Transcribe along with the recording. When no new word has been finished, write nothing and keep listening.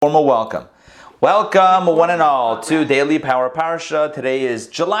Formal welcome. Welcome, one and all, to Daily Power Parsha. Today is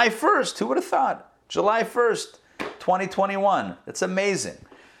July 1st. Who would have thought? July 1st, 2021. That's amazing.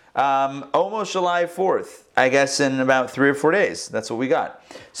 Almost July 4th. I guess in about 3 or 4 days. That's what we got.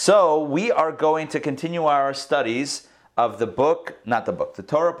 So we are going to continue our studies of the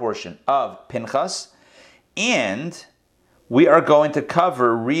Torah portion of Pinchas. And we are going to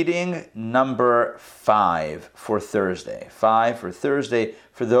cover reading number 5 for Thursday. 5 for Thursday.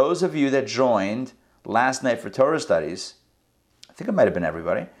 For those of you that joined last night for Torah studies, I think it might have been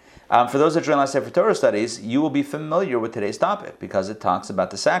everybody. For those that joined last night for Torah studies, you will be familiar with today's topic because it talks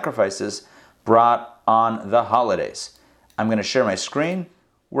about the sacrifices brought on the holidays. I'm going to share my screen.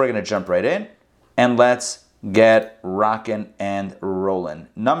 We're going to jump right in and let's get rocking and rolling.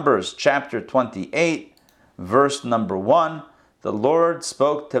 Numbers chapter 28. Verse number 1, the Lord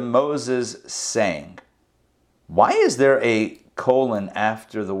spoke to Moses saying, why is there a colon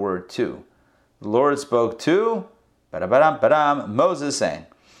after the word to? The Lord spoke to, Moses saying.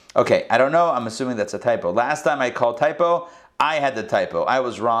 Okay, I don't know, I'm assuming that's a typo. Last time I called typo, I had the typo. I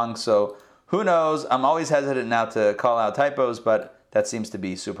was wrong, so who knows? I'm always hesitant now to call out typos, but that seems to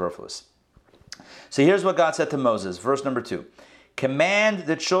be superfluous. So here's what God said to Moses, verse number 2. Command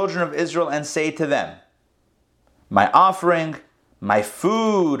the children of Israel and say to them, my offering, my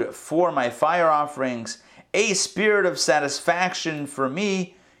food for my fire offerings, a spirit of satisfaction for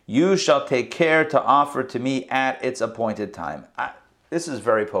me, you shall take care to offer to me at its appointed time. This is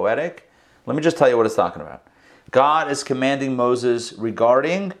very poetic. Let me just tell you what it's talking about. God is commanding Moses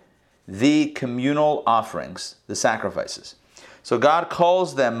regarding the communal offerings, the sacrifices. So God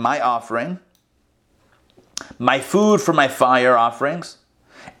calls them my offering, my food for my fire offerings,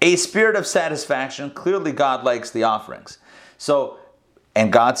 a spirit of satisfaction. Clearly God likes the offerings. So,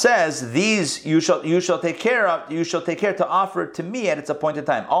 and God says, these you shall take care of, you shall take care to offer to me at its appointed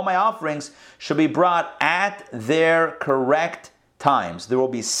time. All my offerings shall be brought at their correct times. There will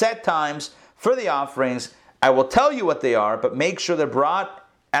be set times for the offerings. I will tell you what they are, but make sure they're brought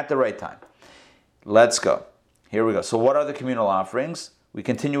at the right time. Let's go. Here we go. So what are the communal offerings? We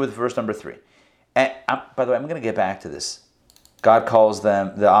continue with verse number 3. And by the way, I'm going to get back to this. God calls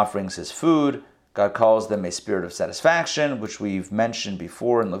them, the offerings, his food. God calls them a spirit of satisfaction, which we've mentioned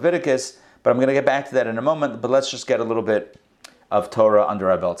before in Leviticus. But I'm going to get back to that in a moment. But let's just get a little bit of Torah under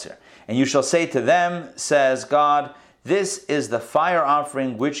our belts here. And you shall say to them, says God, this is the fire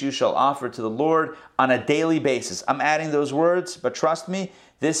offering which you shall offer to the Lord on a daily basis. I'm adding those words, but trust me,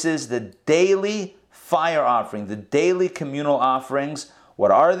 this is the daily fire offering, the daily communal offerings.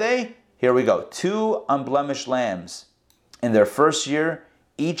 What are they? Here we go. 2 unblemished lambs in their first year,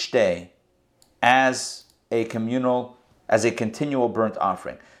 each day, as a continual burnt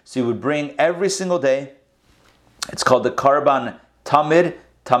offering. So you would bring every single day. It's called the Karban Tamid.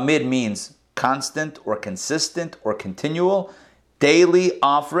 Tamid means constant or consistent or continual. Daily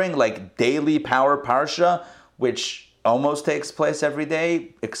offering, like daily Power Parsha, which almost takes place every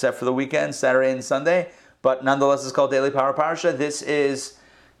day, except for the weekend, Saturday and Sunday. But nonetheless, it's called daily Power Parsha. This is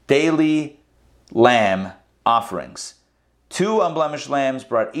daily lamb offerings. 2 unblemished lambs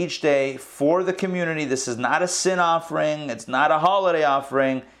brought each day for the community. This is not a sin offering. It's not a holiday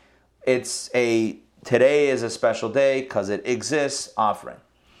offering. Today is a special day because it exists offering.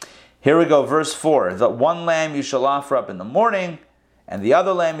 Here we go, verse 4. The 1 lamb you shall offer up in the morning, and the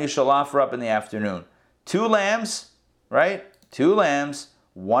other lamb you shall offer up in the afternoon. 2 lambs, right? 2 lambs,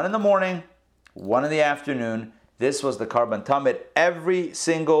 1 in the morning, 1 in the afternoon. This was the Karban Tamid. Every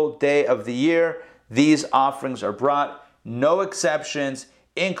single day of the year, these offerings are brought. No exceptions,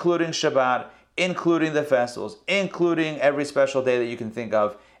 including Shabbat, including the festivals, including every special day that you can think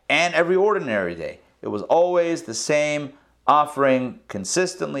of, and every ordinary day. It was always the same offering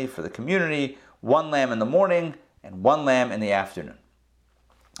consistently for the community, 1 lamb in the morning and 1 lamb in the afternoon.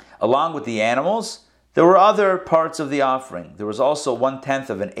 Along with the animals, there were other parts of the offering. There was also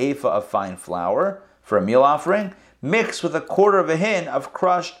 1/10 of an ephah of fine flour for a meal offering, mixed with 1/4 of a hin of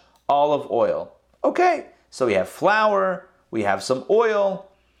crushed olive oil. Okay. So we have flour, we have some oil.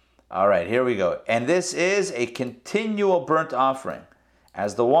 All right, here we go. And this is a continual burnt offering,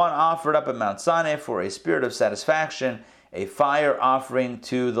 as the one offered up at Mount Sinai for a spirit of satisfaction, a fire offering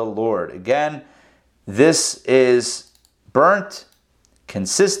to the Lord. Again, this is burnt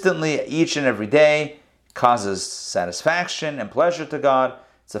consistently each and every day, causes satisfaction and pleasure to God.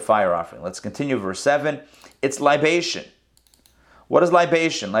 It's a fire offering. Let's continue verse 7. It's libation. What is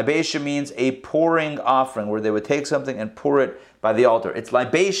libation? Libation means a pouring offering, where they would take something and pour it by the altar. It's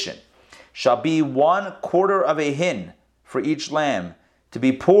libation. Shall be 1/4 of a hin for each lamb, to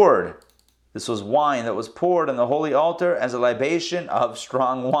be poured This was wine that was poured on the holy altar as a libation of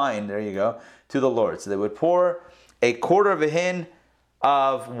strong wine, there you go, to the Lord. So they would pour a quarter of a hin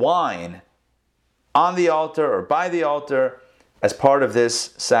of wine on the altar or by the altar as part of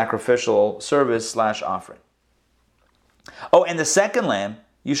this sacrificial service / offering. Oh, and the second lamb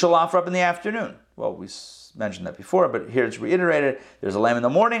you shall offer up in the afternoon. Well, we mentioned that before, but here it's reiterated. There's a lamb in the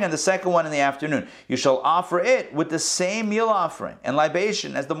morning and the second one in the afternoon. You shall offer it with the same meal offering and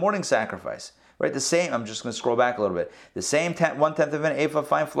libation as the morning sacrifice. Right, the same, I'm just going to scroll back a little bit. The same 1/10 of an ephah of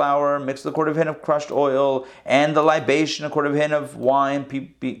fine flour, mixed with a quarter of a hin of crushed oil, and the libation, a quarter of a hin of wine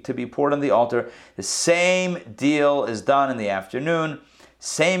to be poured on the altar. The same deal is done in the afternoon.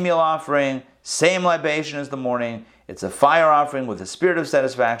 Same meal offering, same libation as the morning. It's a fire offering with a spirit of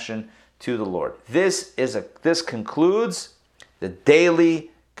satisfaction to the Lord. This concludes the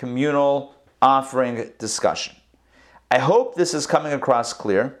daily communal offering discussion. I hope this is coming across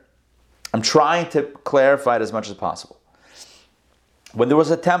clear. I'm trying to clarify it as much as possible. When there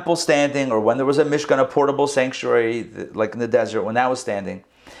was a temple standing, or when there was a Mishkan, a portable sanctuary, like in the desert, when that was standing,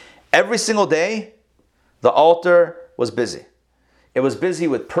 every single day, the altar was busy. It was busy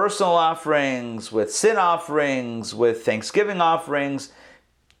with personal offerings, with sin offerings, with thanksgiving offerings,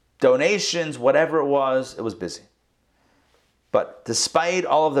 donations, whatever it was busy. But despite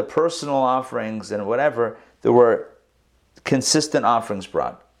all of the personal offerings and whatever, there were consistent offerings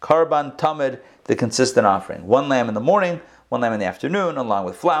brought. Karban Tamid, the consistent offering. One lamb in the morning, one lamb in the afternoon, along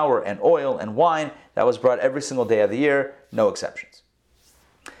with flour and oil and wine. That was brought every single day of the year, no exceptions.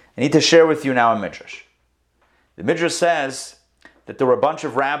 I need to share with you now a midrash. The midrash says that there were a bunch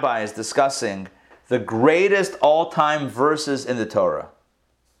of rabbis discussing the greatest all-time verses in the Torah.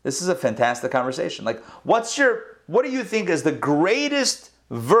 This is a fantastic conversation. Like, what do you think is the greatest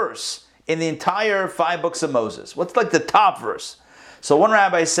verse in the entire 5 books of Moses? What's like the top verse? So one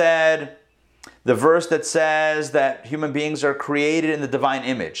rabbi said the verse that says that human beings are created in the divine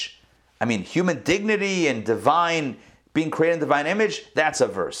image. I mean, human dignity and being created in divine image, that's a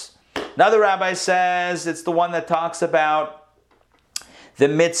verse. Another rabbi says it's the one that talks about the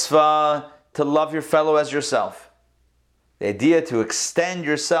mitzvah to love your fellow as yourself. The idea to extend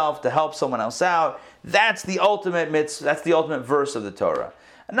yourself to help someone else out, that's the ultimate mitzvah, that's the ultimate verse of the Torah.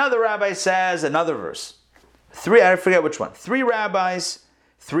 Another rabbi says another verse. I forget which one. 3 rabbis,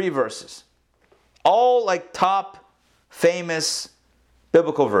 3 verses. All like top famous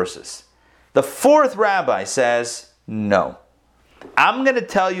biblical verses. The 4th rabbi says, no. I'm going to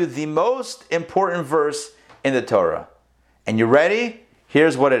tell you the most important verse in the Torah. And you ready?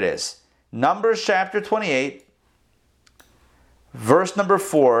 Here's what it is. Numbers chapter 28, verse number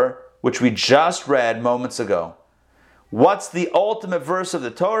 4, which we just read moments ago. What's the ultimate verse of the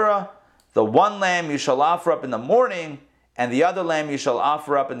Torah? The one lamb you shall offer up in the morning, and the other lamb you shall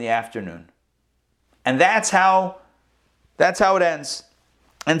offer up in the afternoon. And that's how it ends.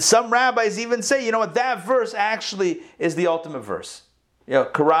 And some rabbis even say, you know what, that verse actually is the ultimate verse.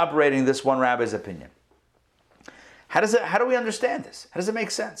 Corroborating this one rabbi's opinion. How do we understand this? How does it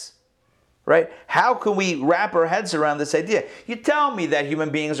make sense? Right? How can we wrap our heads around this idea? You tell me that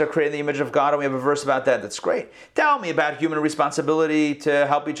human beings are created in the image of God, and we have a verse about that. That's great. Tell me about human responsibility to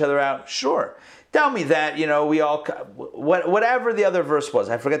help each other out. Sure. Tell me that, we all, whatever the other verse was.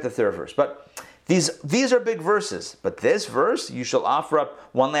 I forget the 3rd verse. But these are big verses. But this verse, you shall offer up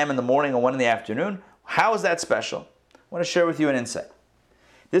one lamb in the morning and one in the afternoon. How is that special? I want to share with you an insight.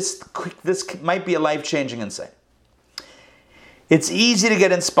 This might be a life-changing insight. It's easy to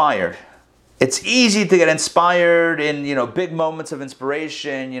get inspired. It's easy to get inspired in, big moments of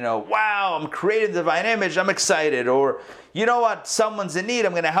inspiration. Wow, I'm created in the divine image. I'm excited. Or, you know what? Someone's in need.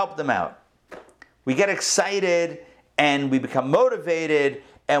 I'm going to help them out. We get excited and we become motivated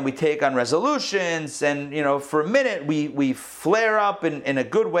and we take on resolutions. And, for a minute, we flare up in a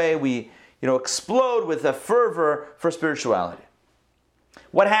good way. We, explode with a fervor for spirituality.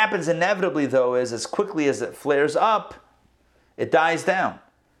 What happens inevitably, though, is as quickly as it flares up, it dies down.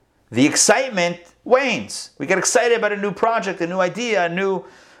 The excitement wanes. We get excited about a new project, a new idea, a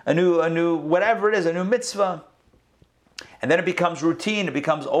new whatever it is, a new mitzvah. And then it becomes routine, it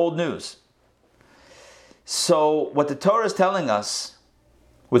becomes old news. So what the Torah is telling us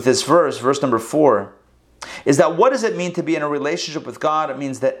with this verse number 4, is that what does it mean to be in a relationship with God? It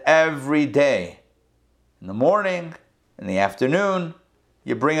means that every day, in the morning, in the afternoon,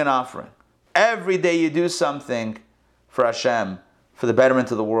 you bring an offering. Every day you do something for Hashem, for the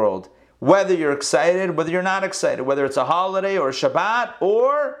betterment of the world. Whether you're excited, whether you're not excited, whether it's a holiday or a Shabbat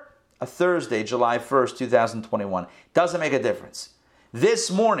or a Thursday, July 1st, 2021. Doesn't make a difference.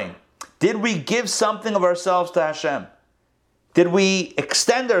 This morning, did we give something of ourselves to Hashem? did we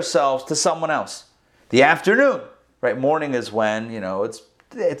extend ourselves to someone else? The afternoon, right? Morning is when,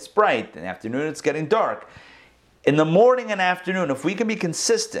 it's bright. In the afternoon, it's getting dark. In the morning and afternoon, if we can be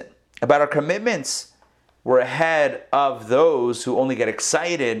consistent about our commitments, we're ahead of those who only get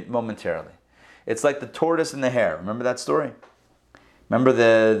excited momentarily. It's like the tortoise and the hare. Remember that story? Remember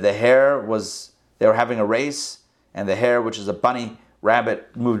the hare they were having a race, and the hare, which is a bunny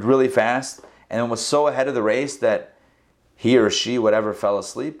rabbit, moved really fast and was so ahead of the race that he or she, whatever, fell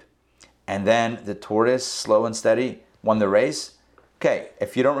asleep. And then the tortoise, slow and steady, won the race. Okay,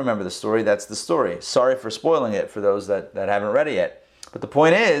 if you don't remember the story, that's the story. Sorry for spoiling it for those that haven't read it yet. But the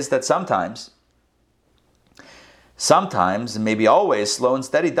point is that sometimes, and maybe always, slow and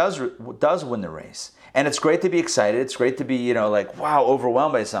steady does win the race. And it's great to be excited. It's great to be, wow,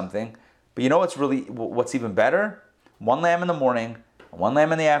 overwhelmed by something. But you know what's even better? One lamb in the morning, one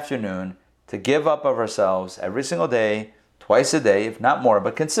lamb in the afternoon, to give up of ourselves every single day, twice a day, if not more,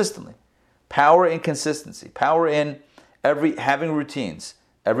 but consistently. Power in consistency. Power in having routines.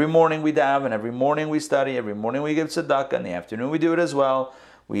 Every morning we daven, every morning we study, every morning we give tzedakah, in the afternoon we do it as well.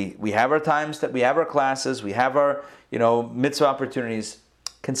 We have our times, that we have our classes, we have our mitzvah opportunities.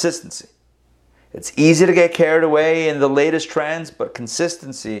 Consistency. It's easy to get carried away in the latest trends, but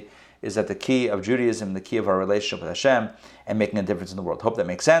consistency is at the key of Judaism, the key of our relationship with Hashem, and making a difference in the world. Hope that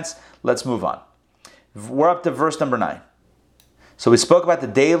makes sense. Let's move on. We're up to verse number 9. So we spoke about the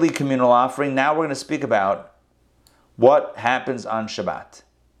daily communal offering. Now we're going to speak about what happens on Shabbat.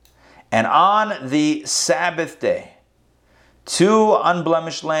 And on the Sabbath day, 2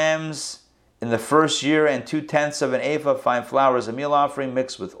 unblemished lambs in the first year and 2/10 of an ephah of fine flour as a meal offering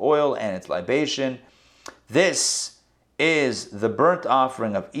mixed with oil and its libation. This is the burnt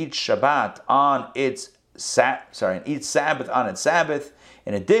offering of each Shabbat on each Sabbath on its Sabbath,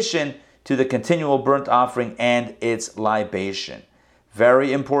 in addition to the continual burnt offering and its libation.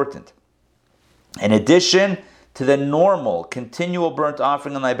 Very important. In addition to the normal continual burnt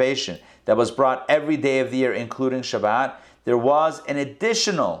offering and libation that was brought every day of the year, including Shabbat, there was an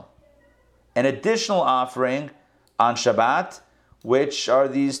additional offering on Shabbat, which are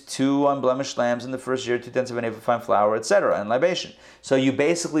these 2 unblemished lambs in the first year, 2/10 of an ephah of fine flour, etc., and libation. So you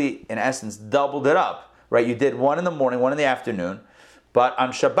basically, in essence, doubled it up, right? You did 1 in the morning, 1 in the afternoon, but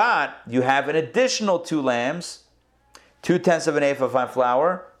on Shabbat, you have an additional 2 lambs, 2/10 of an ephah of fine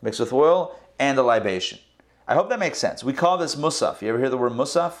flour, mixed with oil, and a libation. I hope that makes sense. We call this musaf. You ever hear the word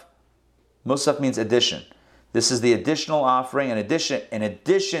musaf? Musaf means addition. This is the additional offering in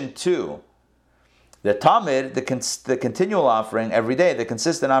addition to the Tamid, the continual offering every day, the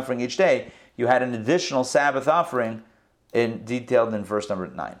consistent offering each day. You had an additional Sabbath offering detailed in verse number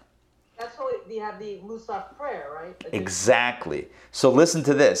 9. That's why you have the Musaf prayer, right? Exactly. So listen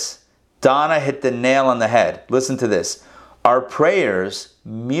to this. Donna hit the nail on the head. Listen to this. Our prayers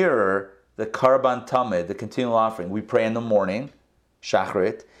mirror the Karban Tamid, the continual offering. We pray in the morning,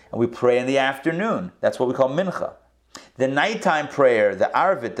 Shachrit, and we pray in the afternoon. That's what we call Mincha. The nighttime prayer, the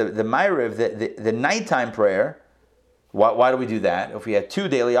Arvit, the Ma'ariv, the nighttime prayer, why do we do that? If we had 2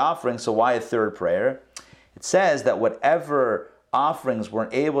 daily offerings, so why a 3rd prayer? It says that whatever offerings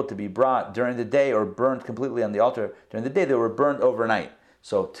weren't able to be brought during the day or burned completely on the altar during the day, they were burned overnight.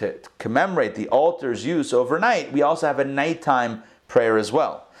 So to commemorate the altar's use overnight, we also have a nighttime prayer as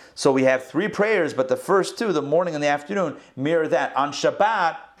well. So we have 3 prayers, but the first 2, the morning and the afternoon, mirror that. On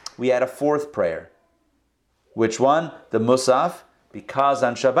Shabbat, we had a 4th prayer. Which one? The Musaf, because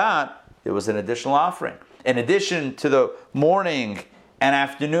on Shabbat, there was an additional offering. In addition to the morning and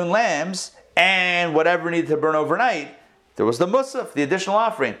afternoon lambs, and whatever needed to burn overnight, there was the Musaf, the additional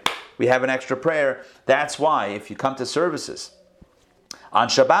offering. We have an extra prayer. That's why, if you come to services on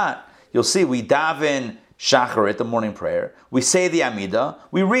Shabbat, you'll see we daven Shacharit, the morning prayer. We say the Amidah.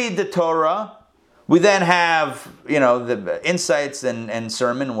 We read the Torah. We then have, the insights and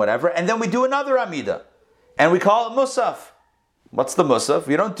sermon and whatever. And then we do another Amidah. And we call it Musaf. What's the Musaf?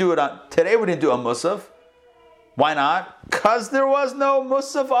 We don't do it today we didn't do a Musaf. Why not? Because there was no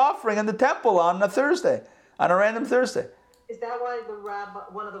Musaf offering in the temple on a random Thursday. Is that why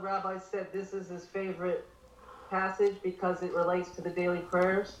one of the rabbis said this is his favorite passage because it relates to the daily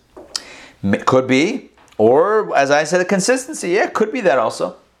prayers? Could be. Or, as I said, the consistency. Yeah, could be that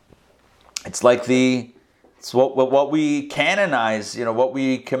also. It's like it's what we canonize, what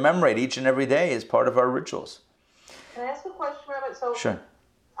we commemorate each and every day is part of our rituals. Can I ask a question, Rabbi? So, sure.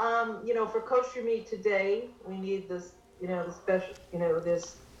 For kosher meat today, we need this, the special,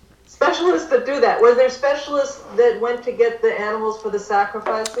 this specialists that do that. Was there specialists that went to get the animals for the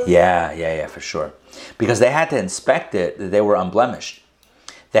sacrifices? Yeah, for sure. Because they had to inspect it, that they were unblemished.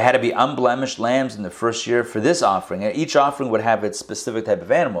 They had to be unblemished lambs in the first year for this offering. And each offering would have its specific type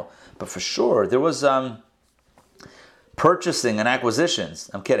of animal. But for sure, there was purchasing and acquisitions.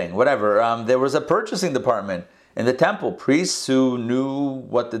 I'm kidding, whatever. There was a purchasing department in the temple. Priests who knew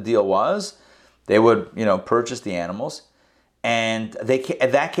what the deal was, they would, purchase the animals. And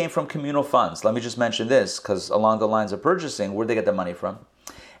that came from communal funds. Let me just mention this, because along the lines of purchasing, where'd they get the money from?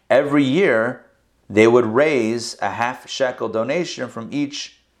 Every year, they would raise a half shekel donation from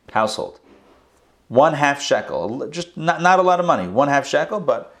each household. 1/2 shekel, just not a lot of money. 1/2 shekel,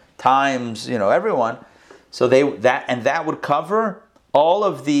 but times everyone. So that would cover all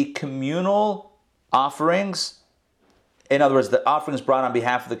of the communal offerings. In other words, the offerings brought on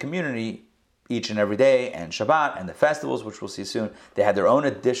behalf of the community each and every day, and Shabbat and the festivals, which we'll see soon. They had their own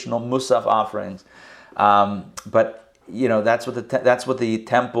additional musaf offerings, but that's what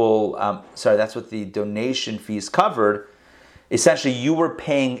the donation fees covered. Essentially, you were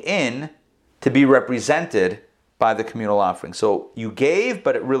paying in to be represented by the communal offering. So you gave,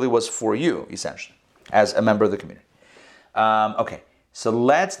 but it really was for you, essentially, as a member of the community. Okay, so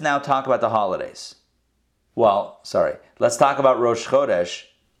let's now talk about the holidays. Let's talk about Rosh Chodesh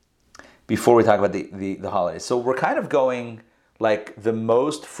before we talk about the holidays. So we're kind of going like the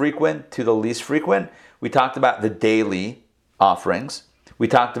most frequent to the least frequent. We talked about the daily offerings. We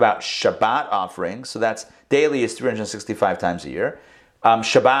talked about Shabbat offerings. So that's daily is 365 times a year.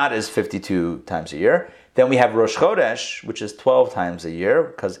 Shabbat is 52 times a year. Then we have Rosh Chodesh, which is 12 times a year,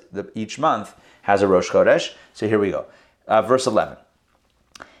 because each month has a Rosh Chodesh. So here we go. Verse 11.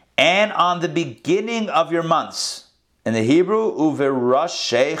 And on the beginning of your months, in the Hebrew,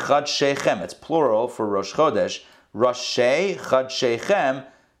 uverashei chadshechem. It's plural for Rosh Chodesh. Rashei chadshechem,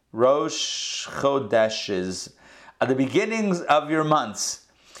 Rosh Chodeshes. At the beginnings of your months,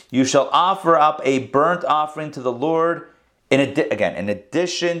 you shall offer up a burnt offering to the Lord. In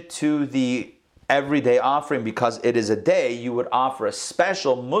addition to the everyday offering, because it is a day, you would offer a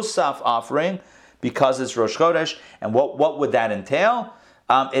special musaf offering because it's Rosh Chodesh. And what would that entail?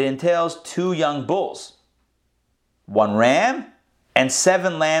 It entails 2 young bulls, 1 ram, and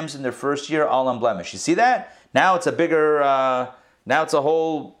 7 lambs in their first year, all unblemished. You see that? Now it's a bigger, now it's a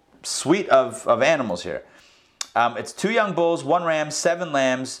whole suite of animals here. It's 2 young bulls, 1 ram, 7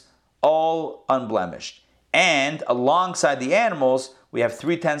 lambs, all unblemished. And alongside the animals, we have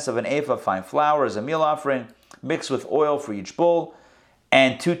 3/10 of an ephah of fine flour as a meal offering, mixed with oil for each bull,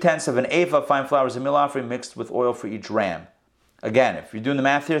 and 2/10 of an ephah of fine flour as a meal offering, mixed with oil for each ram. Again, if you're doing the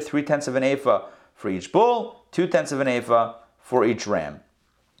math here, 3/10 of an ephah for each bull, 2/10 of an ephah for each ram,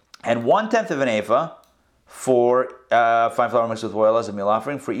 and 1/10 of an ephah for fine flour mixed with oil as a meal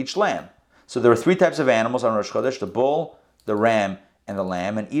offering for each lamb. So there were 3 types of animals on Rosh Chodesh: the bull, the ram, and the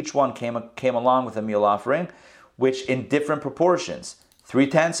lamb, and each one came along with a meal offering, which in different proportions: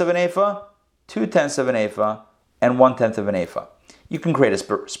 3/10 of an ephah, 2/10 of an ephah, and 1/10 of an ephah. You can create a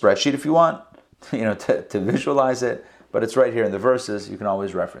spreadsheet if you want, to visualize it, but it's right here in the verses. You can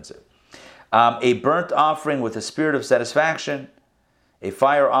always reference it. A burnt offering with a spirit of satisfaction, a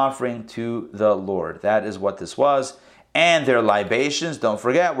fire offering to the Lord. That is what this was. And their libations, don't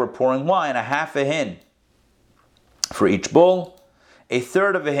forget, we're pouring wine, a half a hin for each bull, a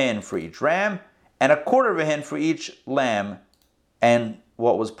third of a hin for each ram, and a quarter of a hin for each lamb. And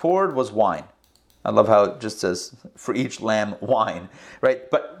what was poured was wine. I love how it just says, for each lamb, wine, right?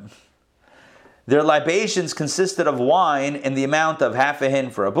 But their libations consisted of wine in the amount of half a hin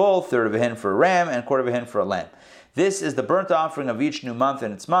for a bull, third of a hin for a ram, and a quarter of a hin for a lamb. This is the burnt offering of each new month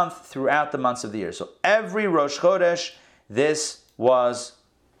in its month throughout the months of the year. So every Rosh Chodesh, this was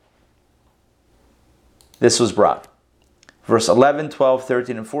brought. Verse 11, 12,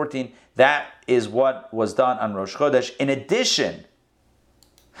 13, and 14, that is what was done on Rosh Chodesh. In addition,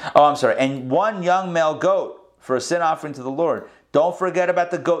 and 1 young male goat for a sin offering to the Lord. Don't forget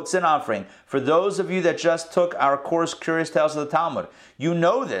about the goat sin offering. For those of you that just took our course, Curious Tales of the Talmud, you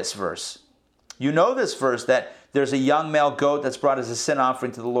know this verse. You know this verse that there's a young male goat that's brought as a sin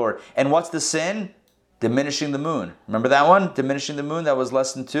offering to the Lord. And what's the sin? Diminishing the moon. Remember that one? Diminishing the moon, that was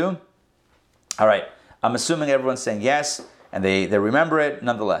lesson 2. All right, I'm assuming everyone's saying yes, and they remember it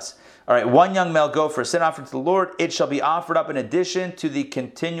nonetheless. All right, 1 young male goat for a sin offering to the Lord. It shall be offered up in addition to the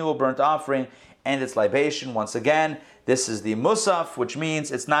continual burnt offering and its libation. Once again, this is the musaf, which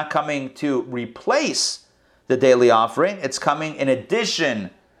means it's not coming to replace the daily offering. It's coming in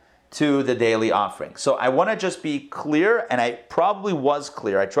addition to the daily offering. So I want to just be clear, and I probably was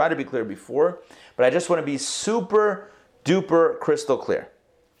clear. I tried to be clear before, but I just want to be super duper crystal clear.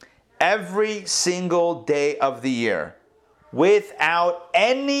 Every single day of the year, without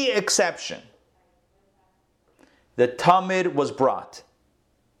any exception, the Tamid was brought.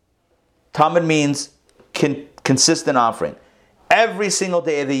 Tamid means consistent offering. Every single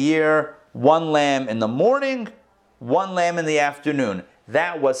day of the year, one lamb in the morning, one lamb in the afternoon.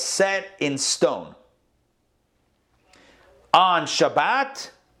 That was set in stone. On Shabbat,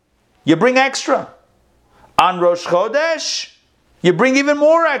 you bring extra. On Rosh Chodesh, you bring even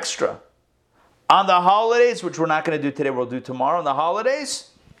more extra. On the holidays, which we're not going to do today, we'll do tomorrow, on the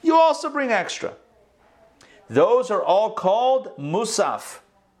holidays, you also bring extra. Those are all called musaf,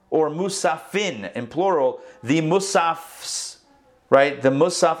 or musafin in plural, the musafs, right? The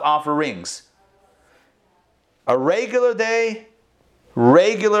musaf offerings. A regular day,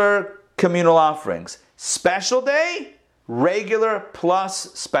 regular communal offerings. Special day, regular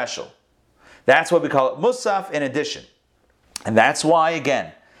plus special. That's what we call it musaf in addition. And that's why,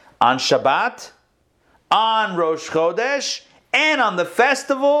 again, on Shabbat, on Rosh Chodesh, and on the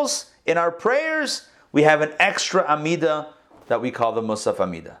festivals, in our prayers, we have an extra Amidah that we call the Musaf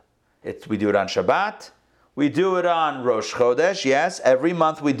Amidah. We do it on Shabbat. We do it on Rosh Chodesh. Yes, every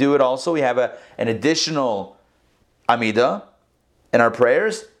month we do it also. We have an additional Amidah in our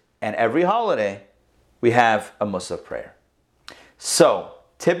prayers. And every holiday, we have a Musaf prayer. So,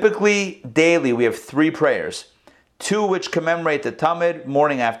 typically, daily, we have 3 prayers. 2 which commemorate the Tamid,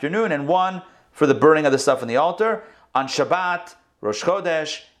 morning, afternoon, and 1 for the burning of the stuff on the altar. On Shabbat, Rosh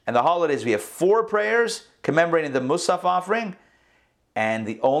Chodesh, and the holidays, we have 4 prayers commemorating the Musaf offering. And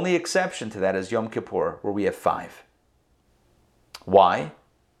the only exception to that is Yom Kippur, where we have 5. Why?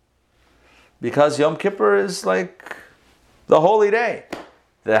 Because Yom Kippur is like the holy day.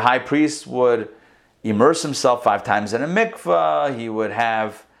 The high priest would immerse himself 5 times in a mikvah. He would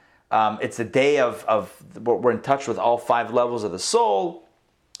have, it's a day of we're in touch with all 5 levels of the soul.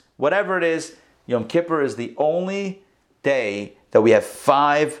 Whatever it is, Yom Kippur is the only day that we have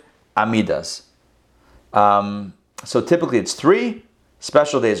 5 Amidas. So typically it's 3,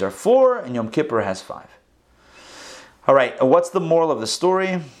 special days are 4, and Yom Kippur has 5. All right, what's the moral of the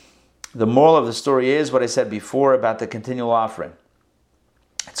story? The moral of the story is what I said before about the continual offering.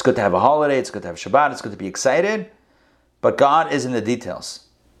 It's good to have a holiday, it's good to have Shabbat, it's good to be excited, but God is in the details.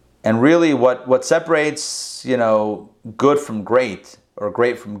 And really what separates, good from great, or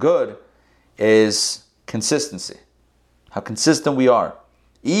great from good, is consistency. How consistent we are.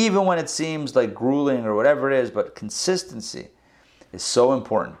 Even when it seems like grueling or whatever it is, but consistency is so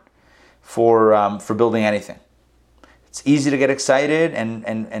important for building anything. It's easy to get excited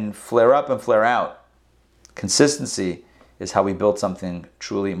and flare up and flare out. Consistency is how we build something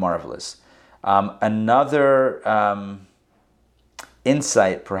truly marvelous. Another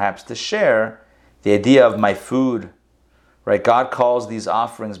insight perhaps to share, the idea of my food, right? God calls these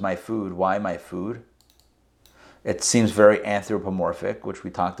offerings my food. Why my food? It seems very anthropomorphic, which we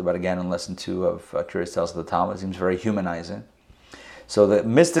talked about again in lesson 2 of Curious Tales of the Talmud. It seems very humanizing. So the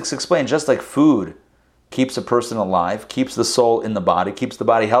mystics explain, just like food keeps a person alive, keeps the soul in the body, keeps the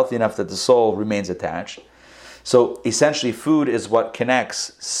body healthy enough that the soul remains attached. So essentially food is what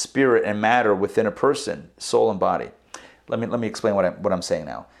connects spirit and matter within a person, soul and body. Let me explain what I'm saying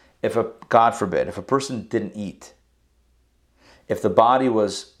now. God forbid, if a person didn't eat, if the body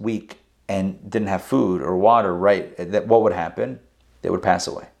was weak and didn't have food or water, right, what would happen? They would pass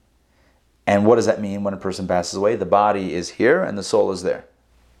away. And what does that mean when a person passes away? The body is here and the soul is there.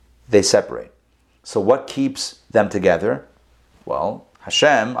 They separate. So what keeps them together? Well,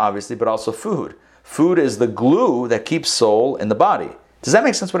 Hashem, obviously, but also food. Food is the glue that keeps soul in the body. Does that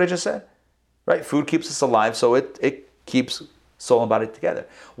make sense what I just said? Right? Food keeps us alive, so it keeps soul and body together.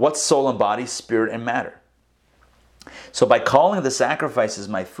 What's soul and body? Spirit and matter. So by calling the sacrifices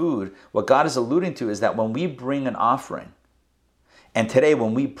my food, what God is alluding to is that when we bring an offering, and today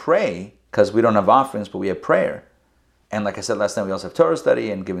when we pray, because we don't have offerings, but we have prayer, and like I said last night, we also have Torah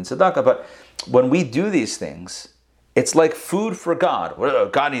study and giving tzedakah, but when we do these things, it's like food for God.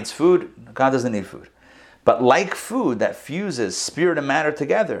 God needs food. God doesn't need food. But like food that fuses spirit and matter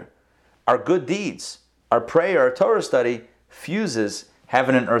together, our good deeds, our prayer, our Torah study fuses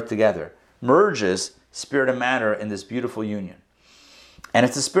heaven and earth together, merges spirit and matter in this beautiful union. And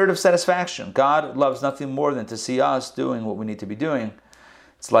it's a spirit of satisfaction. God loves nothing more than to see us doing what we need to be doing.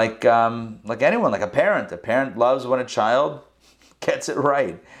 It's like anyone, like a parent. A parent loves when a child gets it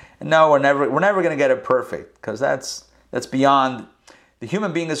right. And no, we're never going to get it perfect, because that's beyond. The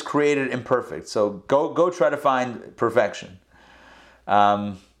human being is created imperfect. So go try to find perfection.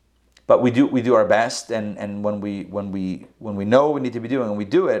 But we do our best, and when we know what we need to be doing and we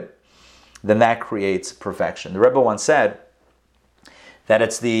do it, then that creates perfection. The Rebbe once said that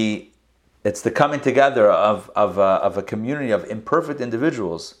it's the coming together of a community of imperfect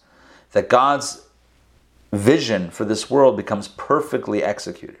individuals that God's vision for this world becomes perfectly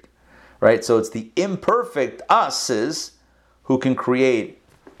executed. right? So it's the imperfect us's who can create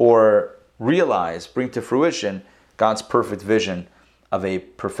or realize, bring to fruition God's perfect vision of a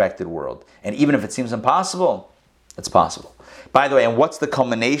perfected world. And even if it seems impossible, it's possible. By the way, and what's the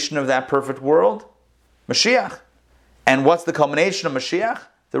culmination of that perfect world? Mashiach. And what's the culmination of Mashiach?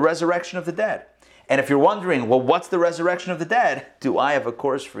 The resurrection of the dead. And if you're wondering, well, what's the resurrection of the dead? Do I have a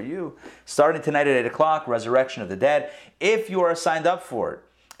course for you? Starting tonight at 8 o'clock, Resurrection of the Dead. If you are signed up for it,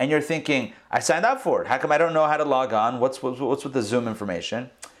 and you're thinking, I signed up for it. How come I don't know how to log on? What's with the Zoom information?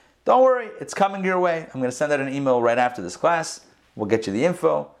 Don't worry, it's coming your way. I'm going to send out an email right after this class. We'll get you the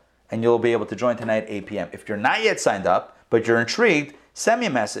info, and you'll be able to join tonight at 8 p.m. If you're not yet signed up, but you're intrigued, send me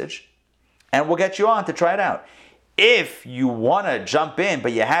a message, and we'll get you on to try it out. If you want to jump in,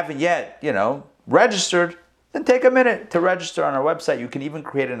 but you haven't yet, registered, then take a minute to register on our website. You can even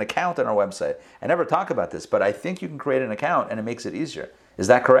create an account on our website. I never talk about this, but I think you can create an account, and it makes it easier. Is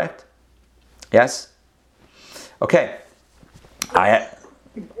that correct? Yes? Okay.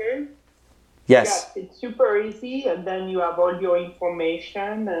 Mm-hmm. Yes. It's super easy, and then you have all your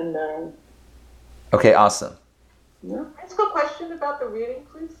information. And okay, awesome. Yeah. Can I ask a question about the reading,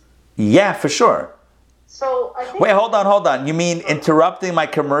 please? Yeah, for sure. So I think. Wait, hold on. You mean interrupting my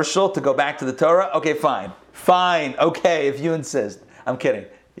commercial to go back to the Torah? Okay, fine. Okay, if you insist. I'm kidding.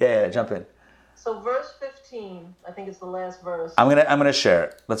 Yeah, jump in. So verse 15, I think it's the last verse. I'm gonna share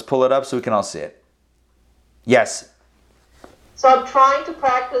it. Let's pull it up so we can all see it. Yes. So I'm trying to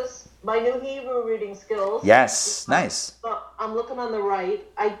practice my new Hebrew reading skills. Yes, nice. So I'm looking on the right.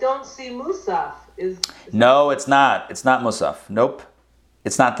 I don't see Musaf. No, it's not. It's not Musaf. Nope.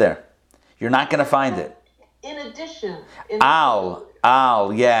 It's not there. You're not gonna find it. In addition. Al,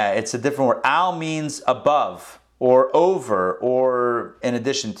 yeah, it's a different word. Al means above, or over, or in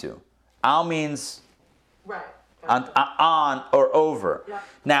addition to. Al means right. on or over. Yeah.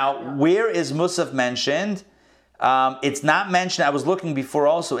 Now, where is Musaf mentioned? It's not mentioned. I was looking before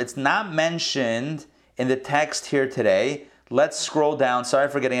also. It's not mentioned in the text here today. Let's scroll down. Sorry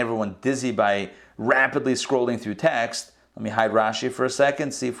for getting everyone dizzy by rapidly scrolling through text. Let me hide Rashi for a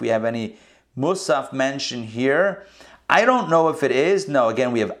second, see if we have any Musaf mentioned here. I don't know if it is. No,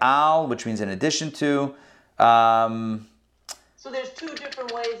 again, we have al, which means in addition to. So there's two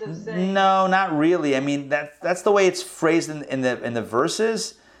different ways of saying. No, not really. I mean, that's the way it's phrased in the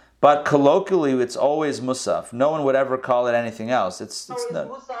verses, but colloquially, it's always Musaf. No one would ever call it anything else.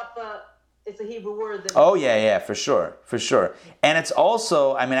 Musaf, it's a Hebrew word. Oh yeah, for sure. And it's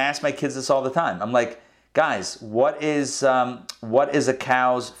also, I ask my kids this all the time. I'm like, guys, what is a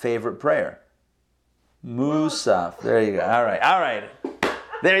cow's favorite prayer? Musaf. There you go. All right.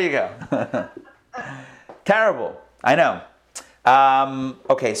 There you go. Terrible. I know.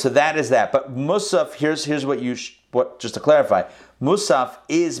 Okay, so that is that. But Musaf, here's what just to clarify. Musaf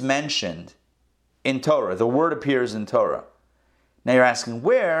is mentioned in Torah. The word appears in Torah. Now you're asking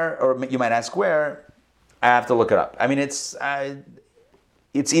where, or you might ask where. I have to look it up.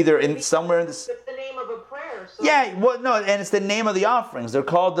 It's either in somewhere in this. It's the name of a prayer. So Yeah, well, no, and it's the name of the offerings. They're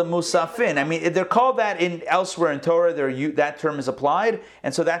called the Musafin. They're called that elsewhere in Torah. That term is applied,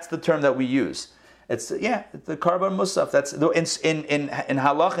 and so that's the term that we use. It's the Karban Musaf. That's in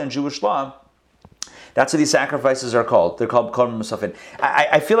Halakha and Jewish law. That's what these sacrifices are called. They're called Karban Musafin.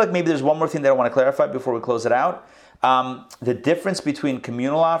 I feel like maybe there's one more thing that I want to clarify before we close it out. The difference between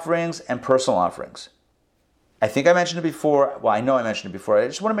communal offerings and personal offerings. I think I mentioned it before. Well, I know I mentioned it before. I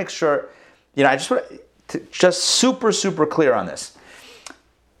just want to make sure, I just want to just super, super clear on this.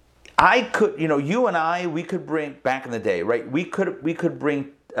 I could, you and I, we could bring, back in the day, right? We could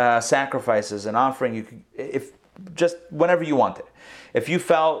bring sacrifices and offering. You could, if just whenever you wanted. If you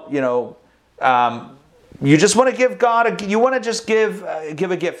felt, you just want to give God, you want to just give a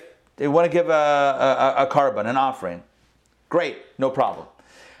gift. You want to give a carbon, an offering. Great, no problem.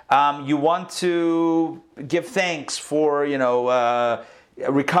 You want to give thanks for,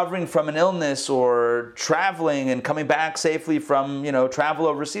 recovering from an illness or traveling and coming back safely from, travel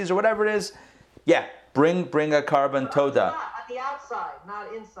overseas or whatever it is. Yeah, bring a carbon toda. On the outside,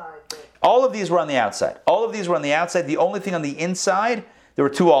 not inside. All of these were on the outside. The only thing on the inside, there were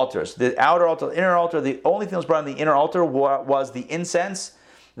two altars. The outer altar, the inner altar. The only thing that was brought on the inner altar was the incense.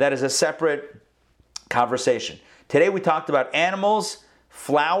 That is a separate conversation. Today we talked about animals,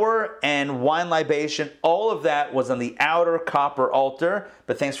 flour, and wine libation. All of that was on the outer copper altar,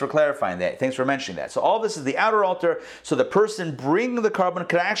 but thanks for clarifying that. Thanks for mentioning that. So all this is the outer altar, so the person bringing the carbon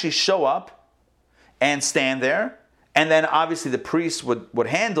could actually show up and stand there, and then obviously the priest would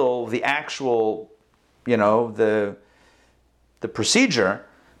handle the actual, the procedure,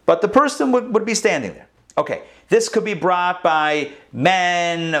 but the person would be standing there. Okay, this could be brought by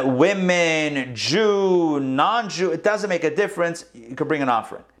men, women, Jew, non-Jew. It doesn't make a difference. You could bring an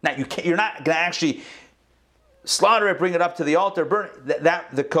offering. Now, you're not going to actually slaughter it, bring it up to the altar, burn it.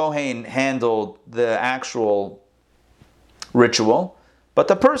 That the Kohen handled the actual ritual, but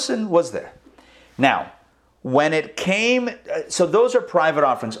the person was there. Now, when it came, so those are private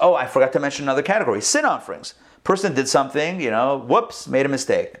offerings. Oh, I forgot to mention another category, sin offerings. Person did something, whoops, made a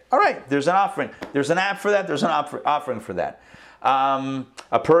mistake. All right, there's an offering. There's an app for that. There's an offering for that.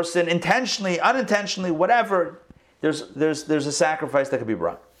 A person intentionally, unintentionally, whatever, there's a sacrifice that could be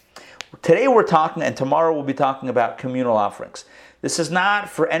brought. Today we're talking, and tomorrow we'll be talking about communal offerings. This is not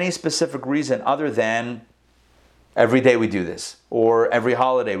for any specific reason other than every day we do this, or every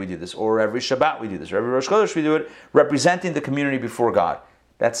holiday we do this, or every Shabbat we do this, or every Rosh Chodesh we do it, representing the community before God.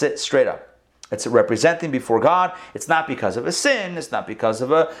 That's it, straight up. It's representing before God. It's not because of a sin. It's not because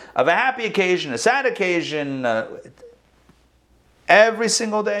of a happy occasion, a sad occasion. Every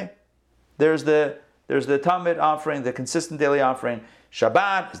single day, there's the Tamid offering, the consistent daily offering.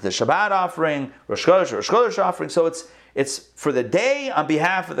 Shabbat is the Shabbat offering. Rosh Chodesh offering. So it's for the day on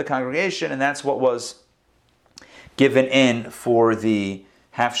behalf of the congregation, and that's what was given in for the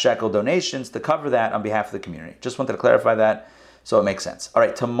half shekel donations to cover that on behalf of the community. Just wanted to clarify that so it makes sense. All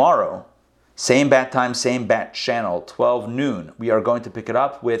right, tomorrow, same bat time, same bat channel, 12 noon. We are going to pick it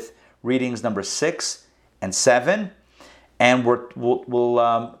up with readings number 6 and 7, and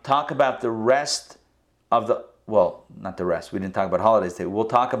we'll talk about the rest of the, well, not the rest. We didn't talk about holidays today. We'll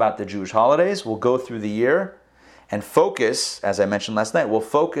talk about the Jewish holidays. We'll go through the year and focus, as I mentioned last night, we'll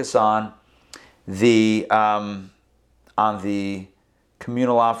focus on the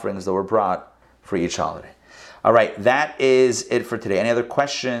communal offerings that were brought for each holiday. All right, that is it for today. Any other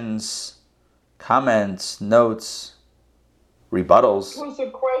questions, comments, notes, rebuttals? It was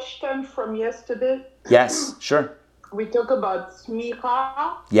a question from yesterday. Yes, sure. We talk about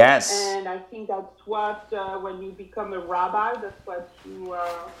smicha. Yes. And I think that's what, when you become a rabbi, that's what you,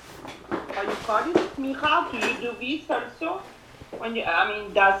 how you call it, smicha? Do you do this also?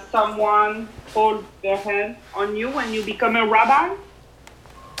 Does someone hold their hand on you when you become a rabbi?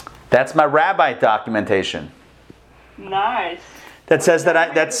 That's my rabbi documentation. Nice. That says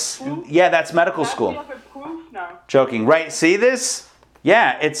that that's medical school. We have a proof now. Joking, right? See this?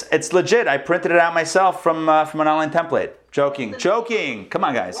 Yeah, it's legit. I printed it out myself from an online template. Joking. Come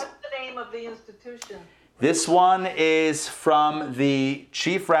on, guys. What's the name of the institution? This one is from the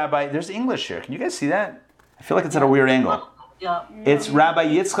chief rabbi. There's English here. Can you guys see that? I feel like it's at a weird angle. Yeah. It's Rabbi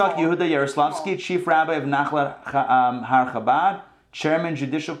Yitzchak Yehuda Yaroslavsky, chief rabbi of Nachla Har Chabad, chairman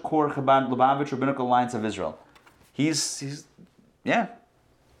judicial core Chabad Lubavitch Rabbinical Alliance of Israel. He's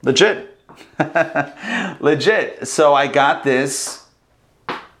legit. Legit. So I got this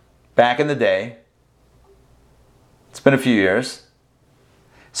back in the day. It's been a few years.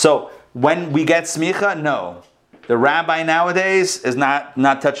 So when we get smicha, no. The rabbi nowadays is not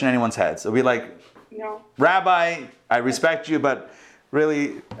touching anyone's heads. It'll be like, No. Rabbi, I respect you, but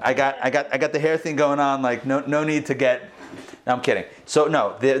really, I got the hair thing going on. Like, no need to get. No, I'm kidding. So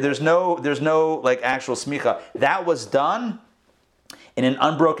no, there's no like actual smicha. That was done in an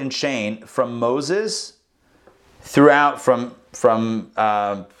unbroken chain from Moses throughout from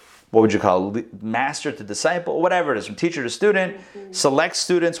what would you call it? Master to disciple, whatever it is, from teacher to student. Mm-hmm. Select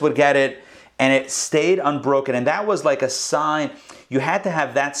students would get it, and it stayed unbroken. And that was like a sign. You had to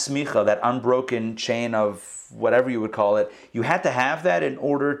have that smicha, that unbroken chain of whatever you would call it. You had to have that in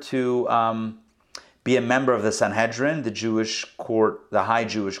order to be a member of the Sanhedrin, the Jewish court, the high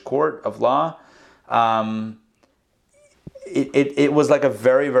Jewish court of law. It was like a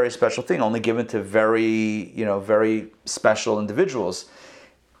very, very special thing, only given to very special individuals.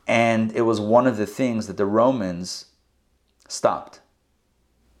 And it was one of the things that the Romans stopped.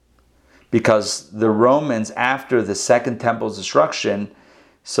 Because the Romans, after the Second Temple's destruction,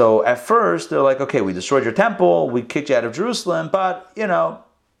 so at first they're like, okay, we destroyed your temple, we kicked you out of Jerusalem, but,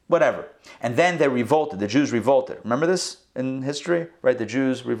 whatever. And then they revolted, the Jews revolted. Remember this in history, right? The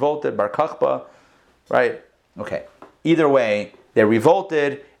Jews revolted, Bar Kokhba, right? Okay. Either way, they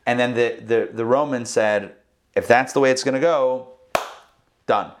revolted, and then the Romans said, if that's the way it's going to go,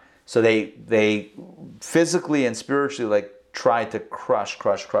 done. So they physically and spiritually tried to crush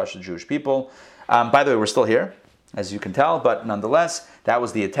the Jewish people. By the way, we're still here, as you can tell, but nonetheless, that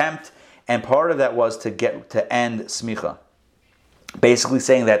was the attempt. And part of that was to end smicha. Basically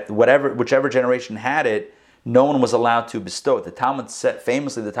saying that whichever generation had it no one was allowed to bestow it. The Talmud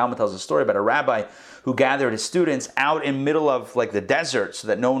famously, the Talmud tells a story about a rabbi who gathered his students out in middle of like the desert so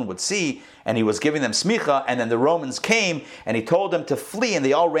that no one would see, and he was giving them smicha, and then the Romans came and he told them to flee, and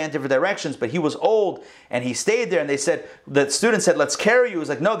they all ran different directions, but he was old and he stayed there, and the students said, let's carry you. He was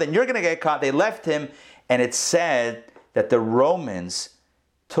like, no, then you're going to get caught. They left him, and it said that the Romans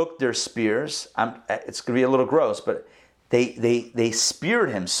took their spears. It's going to be a little gross, but they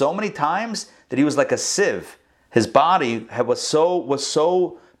speared him so many times that he was like a sieve. His body was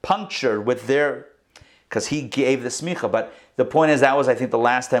so punctured with their, because he gave the smicha. But the point is, that was, I think, the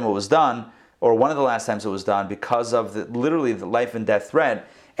last time it was done, or one of the last times it was done, because of literally the life and death threat,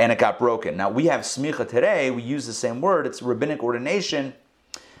 and it got broken. Now, we have smicha today. We use the same word. It's rabbinic ordination.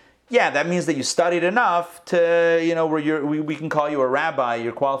 Yeah, that means that you studied enough to, where we can call you a rabbi.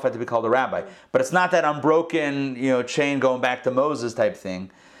 You're qualified to be called a rabbi. But it's not that unbroken, chain going back to Moses type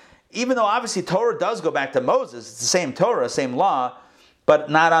thing. Even though obviously Torah does go back to Moses. It's the same Torah, same law, but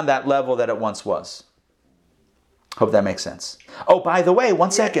not on that level that it once was. Hope that makes sense. Oh, by the way,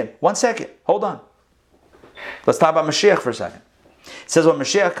 one second. Hold on. Let's talk about Mashiach for a second. It says when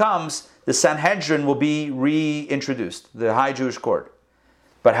Mashiach comes, the Sanhedrin will be reintroduced, the high Jewish court.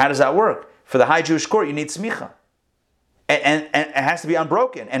 But how does that work? For the high Jewish court, you need smicha. And it has to be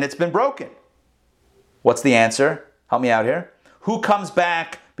unbroken, and it's been broken. What's the answer? Help me out here. Who comes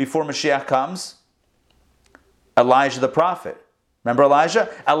back before Mashiach comes? Elijah the prophet. Remember Elijah?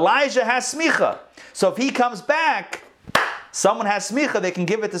 Elijah has smicha. So if he comes back, someone has smicha, they can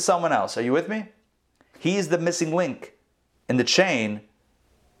give it to someone else. Are you with me? He's the missing link in the chain,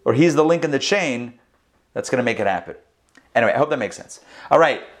 or he's the link in the chain that's going to make it happen. Anyway, I hope that makes sense. All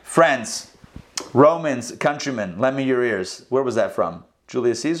right, friends, Romans, countrymen, lend me your ears. Where was that from?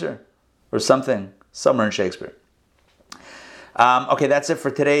 Julius Caesar? Or something? Somewhere in Shakespeare. Okay, that's it for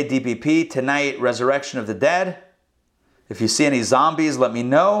today, DPP. Tonight, Resurrection of the Dead. If you see any zombies, let me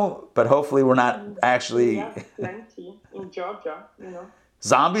know. But hopefully we're not actually... Yeah, plenty in Georgia,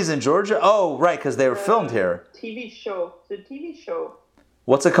 Zombies in Georgia? Oh, right, because they were filmed here. TV show. The TV show.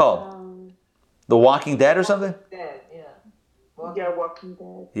 What's it called? The Walking Dead or something? Dead, yeah. Walking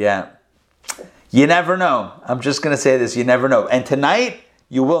Dead. Yeah. You never know. I'm just going to say this. You never know. And tonight,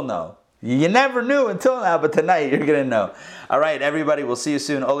 you will know. You never knew until now, but tonight you're going to know. All right, everybody, we'll see you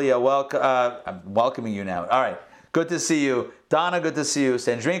soon. Olia, I'm welcoming you now. All right. Good to see you. Donna, good to see you.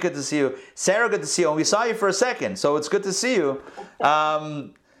 Sandrine, good to see you. Sarah, good to see you. And we saw you for a second, so it's good to see you. Here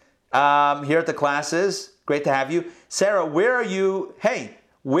at the classes. Great to have you. Sarah, where are you? Hey,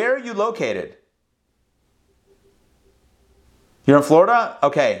 where are you located? You're in Florida?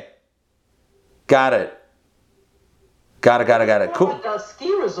 Okay. Got it. Got it. Cool. A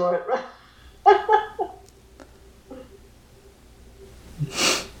ski resort, right?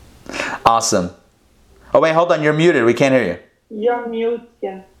 Awesome. Oh, wait, hold on. You're muted. We can't hear you. You're mute,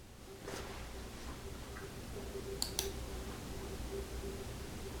 yeah.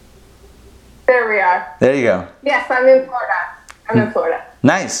 There we are. There you go. Yes, I'm in Florida.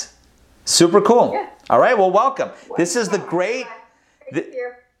 Nice. Super cool. Yeah. All right, well, welcome. This is the great... Thank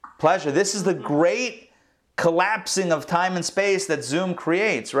you. Pleasure. This is the great collapsing of time and space that Zoom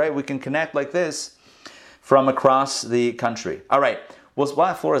creates, right? We can connect like this from across the country. All right.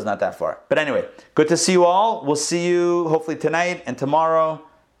 Well, Florida's not that far. But anyway, good to see you all. We'll see you hopefully tonight and tomorrow.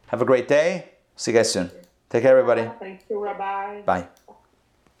 Have a great day. See you guys soon. Take care, everybody. Thank you, Rabbi. Bye.